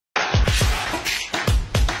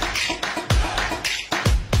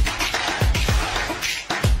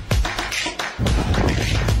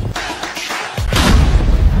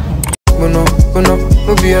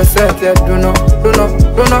no be yourself, yeah, do no,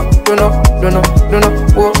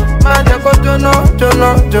 whoa, man, they go do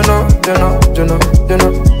no,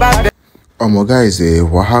 back then. Guys,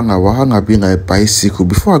 Wahanga being a bicycle.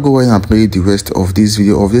 Before I go in and play the rest of this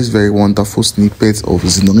video of this very wonderful snippet of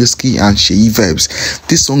Zinoleesky and Seyi vibes.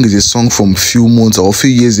 This song is a song from few months or a few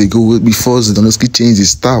years ago before Zinoleesky changed his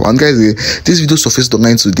style. And guys, this video surfaced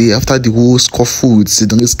online today after the whole scuffle with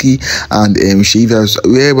Zinoleesky and Seyi vibes,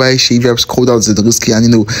 whereby Seyi vibes called out Zinoleesky, and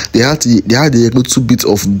they had a little bit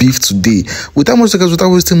of beef today. Without much guys, without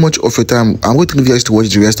wasting much of your time, I'm going to leave you guys to watch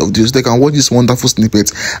the rest of this so they can watch this wonderful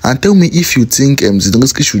snippet and tell me if you think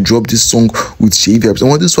Zinoleesky should drop this song with Seyi vibes. I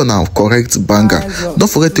want this one now, correct banger. Don't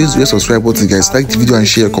forget to use the subscribe button, guys. Like the video and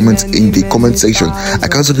share your comments in the comment section. I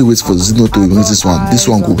can't really wait for Zino to release this one. This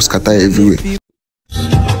one will scatter everywhere.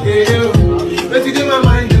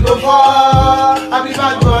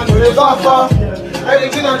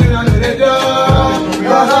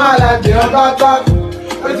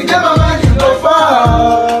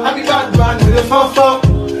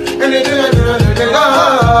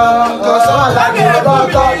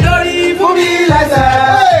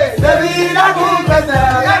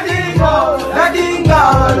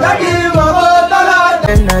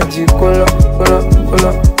 Energy, color.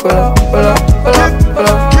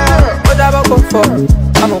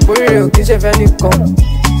 I'm a real kitchen very come,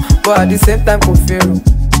 but at the same time confirm.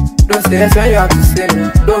 Don't say yes when you have to say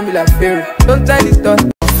no. Don't be like Pharaoh. Don't tell it all.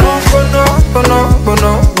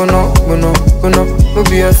 No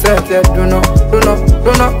be yourself, yeah, do no,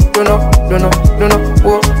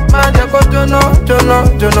 whoa, man, they go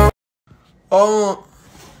do no. Oh,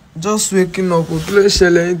 just waking up with play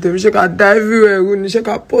shelling. They should dive everywhere. We should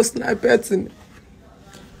post snipet in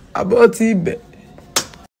about eBay.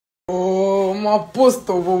 Oh, my post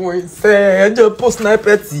over my say, I just post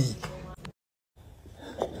snipet.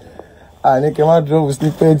 I need to drop with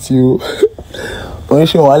snippet you. When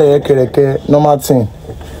you want to normal thing,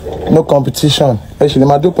 no competition. Actually,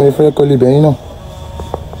 my do for you know.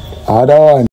 Other one.